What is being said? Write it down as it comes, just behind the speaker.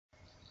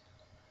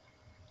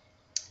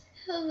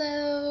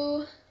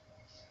Hello,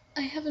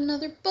 I have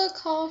another book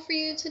haul for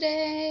you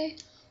today.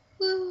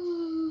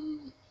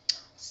 Woo!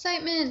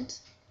 Excitement!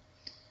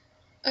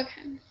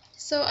 Okay,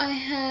 so I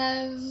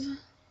have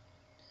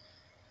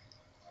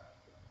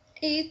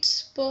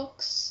 8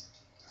 books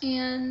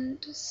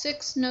and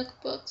 6 Nook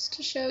books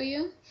to show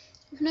you.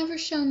 I've never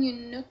shown you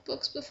Nook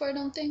books before, I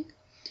don't think.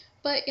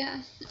 But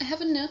yeah, I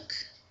have a Nook,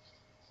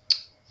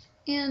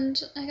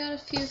 and I got a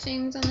few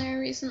things on there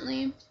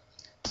recently.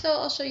 So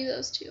I'll show you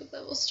those too,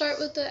 but we'll start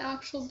with the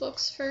actual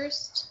books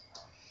first.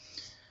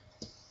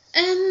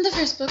 And the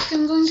first book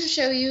I'm going to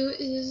show you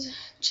is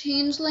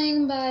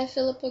Changeling by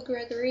Philippa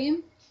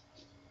Gregory.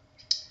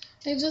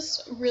 I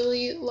just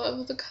really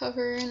love the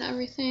cover and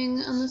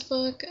everything on this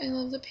book. I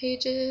love the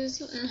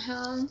pages and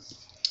how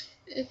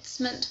it's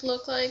meant to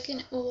look like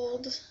an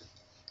old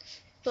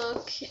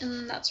book,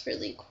 and that's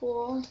really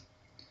cool.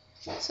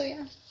 So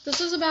yeah, this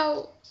is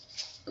about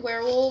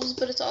werewolves,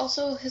 but it's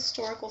also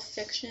historical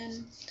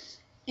fiction,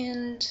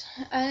 and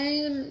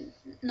I'm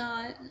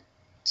not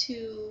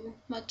too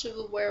much of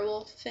a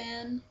werewolf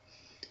fan.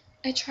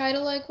 I try to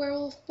like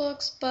werewolf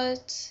books,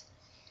 but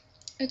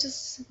I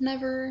just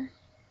never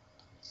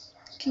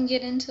can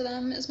get into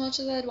them as much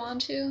as I'd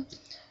want to.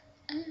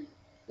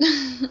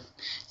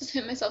 Just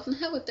hit myself in the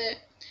head with it.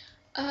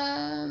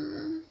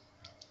 The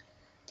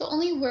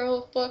only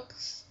werewolf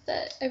books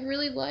that I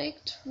really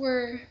liked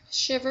were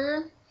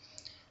Shiver.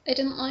 I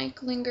didn't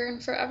like Linger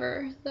and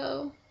Forever,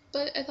 though,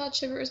 but I thought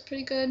Shiver was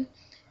pretty good.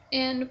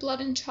 And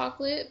Blood and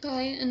Chocolate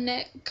by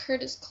Annette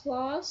Curtis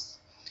Kloss.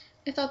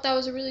 I thought that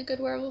was a really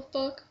good werewolf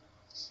book.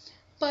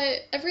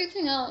 But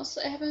everything else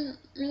I haven't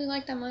really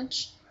liked that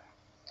much.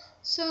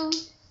 So,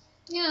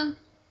 yeah,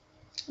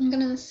 I'm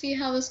gonna see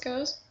how this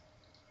goes.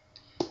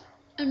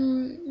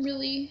 I'm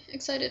really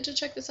excited to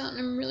check this out, and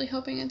I'm really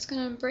hoping it's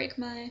gonna break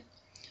my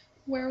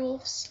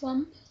werewolf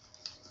slump.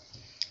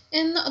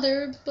 And the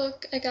other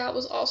book I got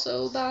was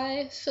also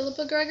by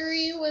Philippa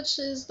Gregory, which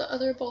is The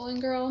Other Bowling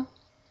Girl.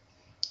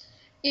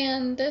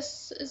 And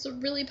this is a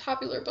really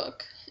popular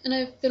book, and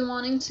I've been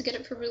wanting to get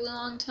it for a really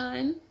long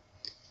time.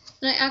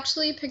 And I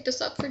actually picked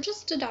this up for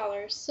just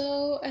 $1,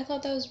 so I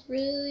thought that was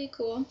really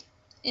cool.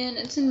 And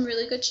it's in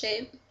really good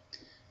shape.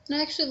 And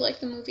I actually like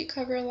the movie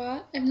cover a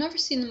lot. I've never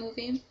seen the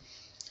movie,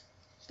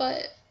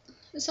 but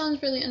it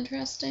sounds really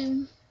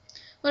interesting.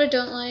 What I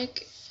don't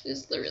like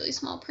is the really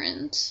small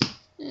print.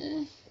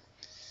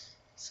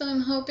 So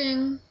I'm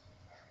hoping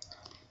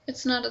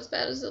it's not as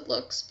bad as it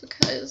looks,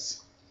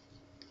 because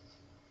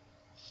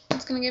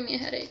it's gonna give me a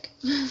headache.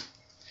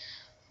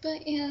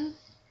 But yeah,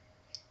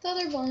 The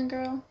Other Bowling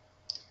Girl.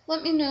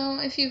 Let me know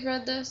if you've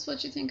read this,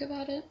 what you think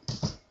about it.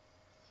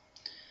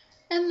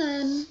 And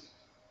then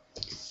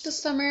This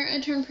Summer I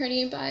Turned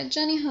Pretty by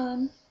Jenny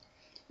Han,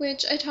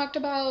 which I talked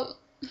about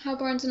how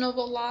Barnes &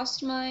 Noble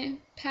lost my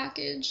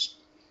package.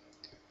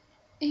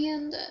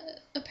 And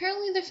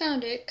apparently they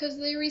found it, because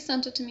they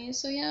resent it to me.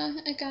 So yeah,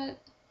 I got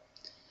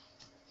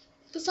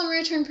This Summer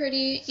I Turned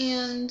Pretty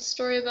and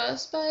Story of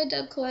Us by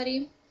Deb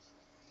Coletti.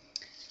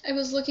 I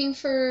was looking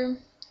for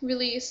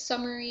really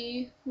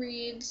summery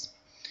reads,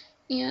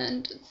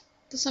 and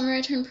The Summer I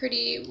Turned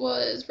Pretty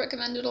was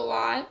recommended a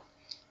lot.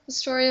 The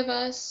Story of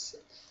Us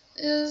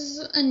is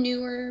a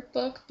newer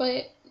book,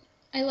 but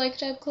I liked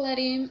Deb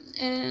Coletti,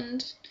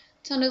 and it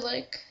sounded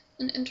like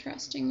an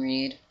interesting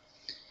read.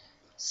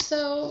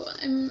 So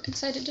I'm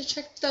excited to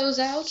check those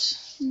out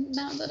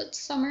now that it's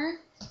summer.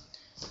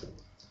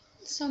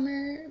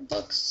 Summer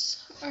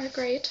books are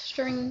great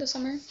during the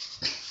summer.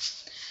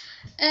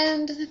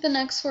 And the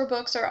next 4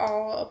 books are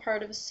all a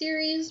part of a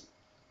series,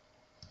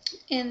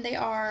 and they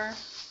are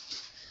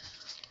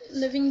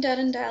Living Dead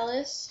in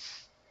Dallas,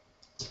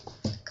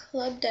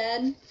 Club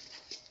Dead,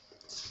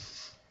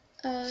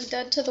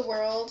 Dead to the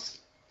World,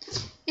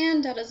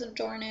 and Dead as a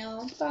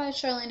Doornail by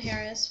Charlaine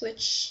Harris,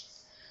 which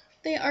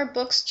they are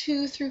books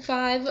 2 through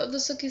 5 of the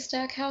Sookie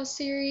Stackhouse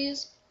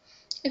series.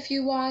 If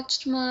you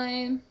watched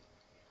my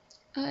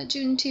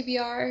June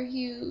TBR,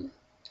 you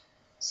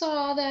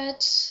saw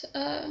that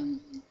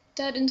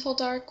Dead Until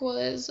Dark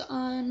was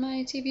on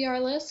my TBR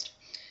list,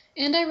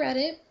 and I read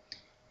it,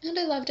 and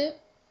I loved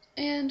it,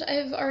 and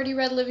I've already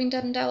read Living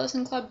Dead in Dallas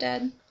and Club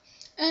Dead,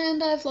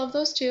 and I've loved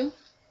those too.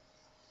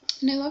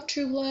 And I love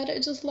True Blood. I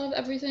just love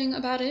everything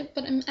about it,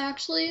 but I'm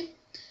actually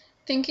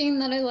thinking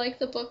that I like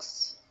the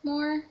books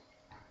more.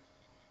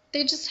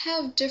 They just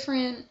have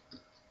different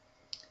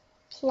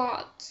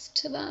plots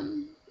to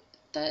them,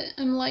 that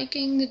I'm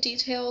liking the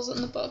details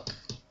in the book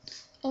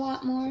a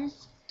lot more.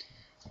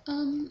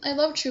 I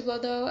love True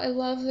Blood, though. I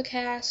love the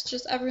cast.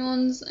 Just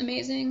everyone's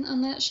amazing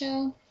on that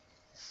show.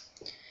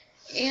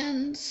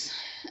 And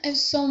I have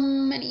so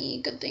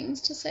many good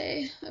things to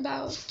say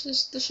about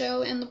just the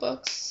show and the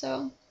books,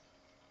 so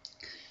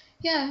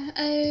yeah,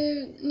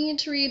 I need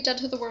to read Dead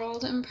to the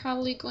World. I'm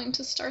probably going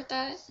to start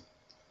that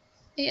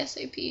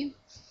ASAP,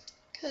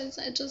 because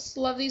I just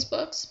love these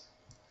books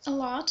a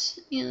lot,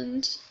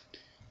 and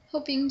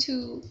hoping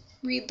to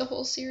read the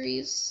whole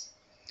series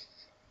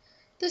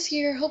this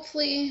year,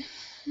 hopefully.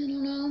 I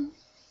don't know.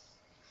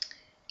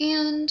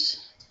 And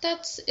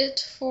that's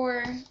it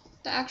for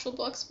the actual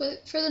books,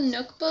 but for the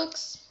Nook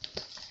books,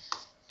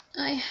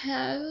 I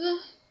have,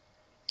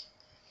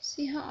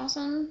 see how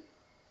awesome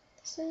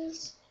this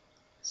is?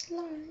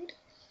 Slide.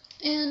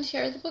 And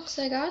here are the books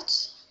I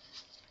got.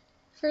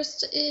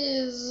 First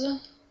is,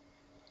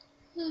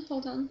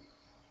 hold on.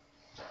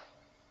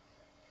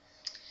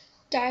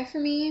 Die for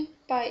Me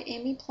by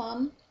Amy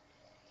Plum.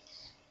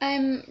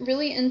 I'm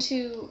really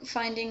into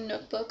finding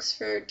Nook books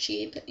for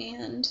cheap,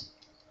 and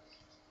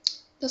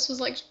this was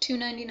like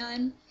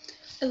 $2.99.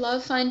 I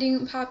love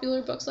finding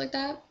popular books like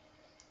that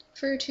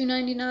for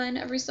 $2.99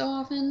 every so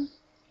often,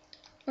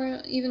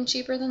 or even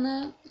cheaper than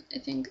that. I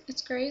think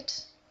it's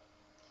great.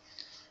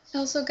 I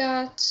also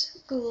got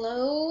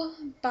Glow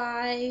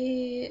by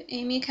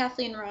Amy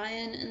Kathleen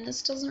Ryan, and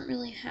this doesn't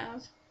really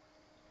have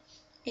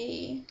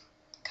a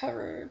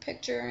cover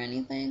picture or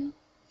anything.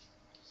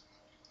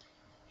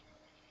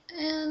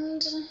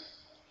 And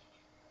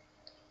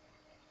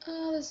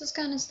this is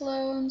kind of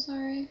slow, I'm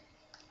sorry.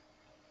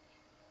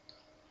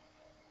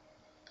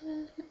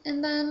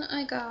 And then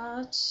I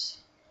got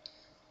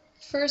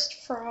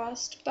First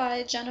Frost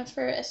by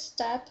Jennifer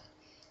Estep,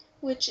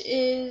 which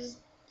is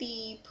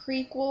the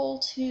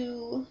prequel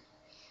to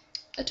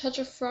A Touch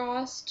of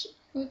Frost,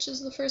 which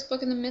is the first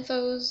book in the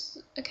Mythos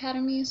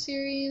Academy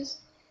series.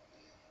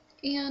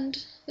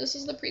 And this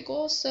is the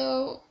prequel,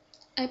 so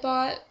I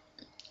bought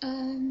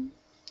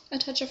A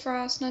Touch of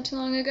Frost not too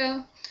long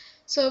ago.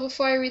 So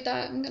before I read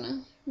that, I'm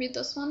gonna read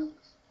this one.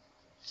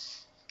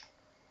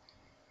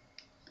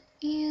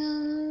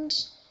 And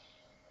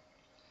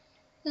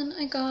then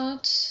I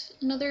got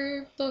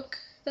another book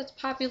that's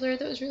popular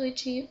that was really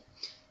cheap.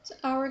 It's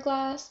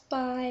Hourglass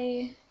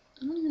by, I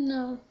don't even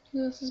know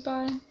who this is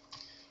by.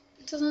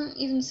 It doesn't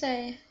even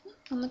say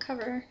on the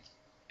cover.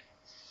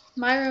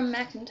 Myra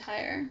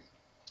McIntyre.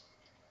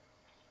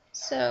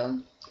 So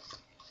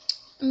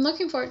I'm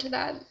looking forward to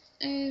that.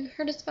 I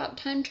heard it's about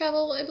time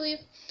travel, I believe,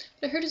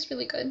 but I heard it's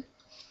really good.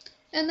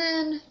 And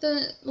then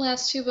the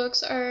last two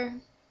books are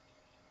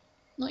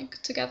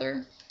like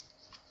together,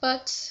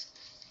 but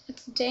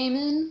it's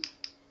Damon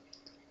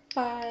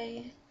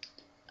by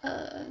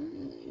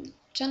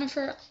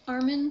Jennifer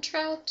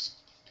Armentrout,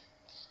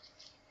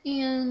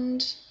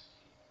 and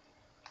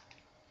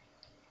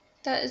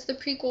that is the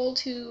prequel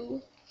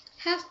to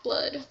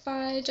Half-Blood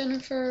by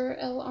Jennifer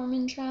L.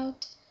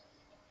 Armentrout.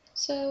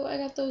 So I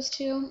got those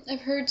two.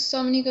 I've heard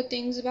so many good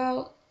things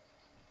about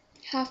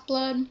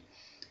Half-Blood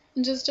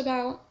and just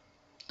about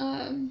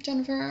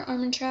Jennifer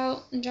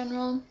Armentrout in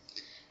general.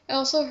 I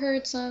also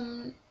heard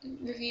some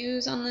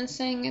reviews on this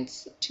saying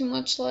it's too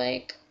much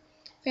like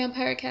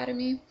Vampire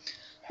Academy,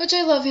 which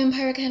I love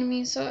Vampire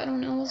Academy, so I don't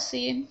know, we'll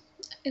see.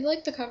 I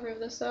like the cover of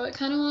this though. I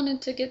kind of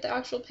wanted to get the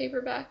actual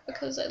paperback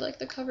because I like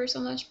the cover so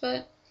much,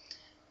 but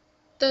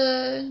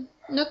the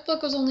Nook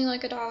book was only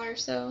like $1,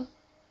 so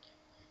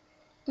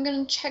I'm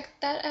gonna check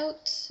that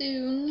out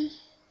soon.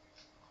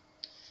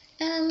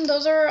 And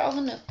those are all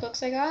the Nook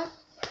books I got.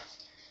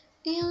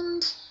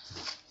 And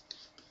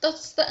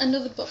that's the end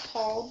of the book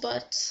haul,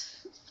 but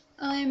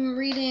I'm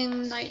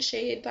reading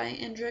Nightshade by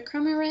Andrea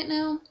Cremer right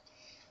now.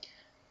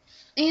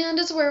 And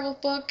it's a werewolf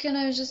book, and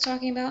I was just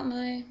talking about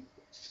my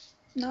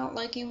not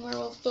liking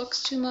werewolf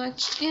books too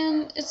much,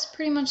 and it's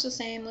pretty much the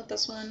same with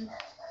this one.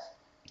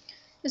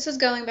 This is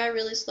going by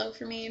really slow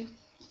for me.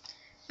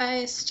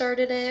 I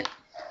started it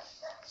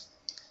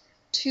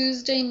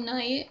Tuesday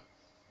night,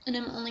 and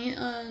I'm only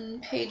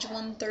on page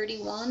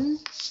 131,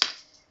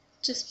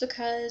 just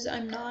because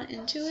I'm not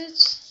into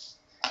it.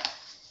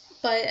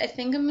 But I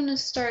think I'm going to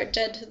start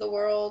Dead to the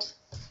World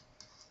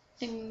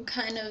and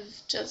kind of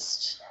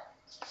just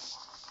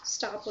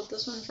stop with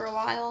this one for a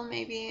while.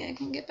 Maybe I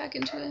can get back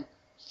into it.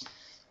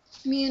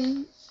 I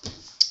mean,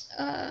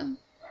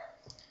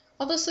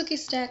 all the Sookie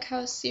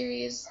Stackhouse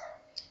series,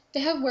 they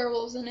have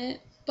werewolves in it,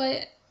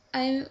 but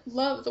I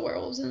love the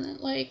werewolves in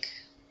it. Like,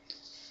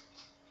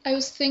 I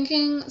was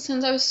thinking,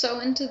 since I was so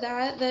into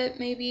that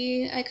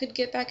maybe I could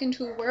get back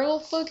into a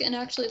werewolf book and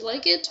actually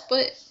like it,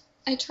 but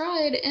I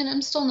tried, and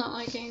I'm still not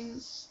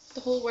liking the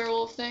whole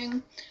werewolf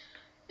thing.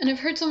 And I've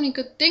heard so many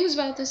good things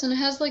about this, and it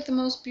has like the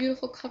most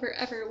beautiful cover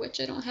ever,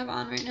 which I don't have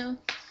on right now.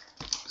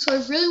 So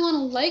I really want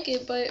to like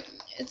it, but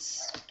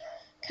it's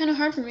kind of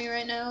hard for me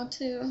right now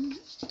to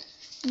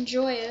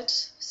enjoy it.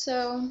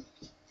 So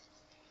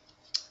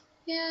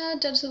yeah,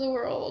 Dead to the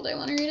World. I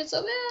want to read it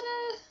so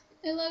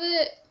bad. I love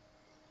it.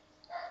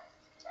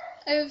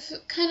 I've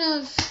kind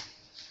of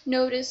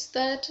noticed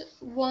that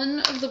one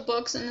of the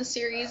books in the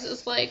series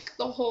is like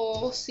the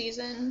whole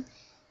season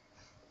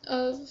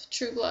of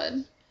True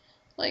Blood.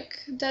 Like,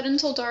 Dead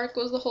Until Dark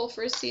was the whole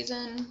first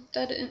season,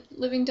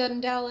 Living Dead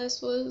in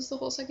Dallas was the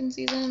whole second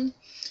season,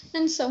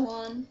 and so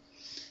on.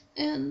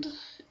 And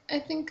I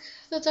think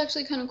that's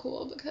actually kind of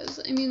cool because,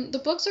 I mean, the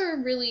books are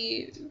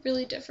really,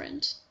 really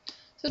different.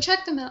 So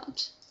check them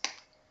out.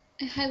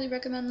 I highly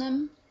recommend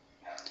them.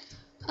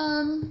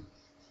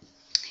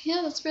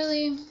 Yeah, that's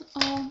really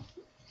all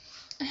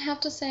I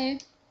have to say.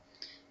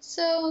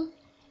 So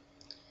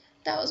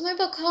that was my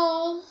book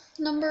haul,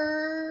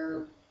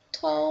 number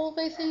 12,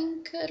 I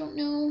think. I don't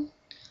know.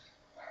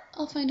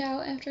 I'll find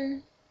out after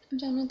I'm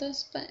done with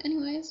this. But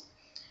anyways,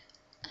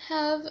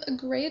 have a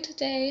great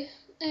day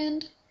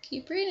and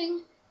keep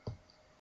reading.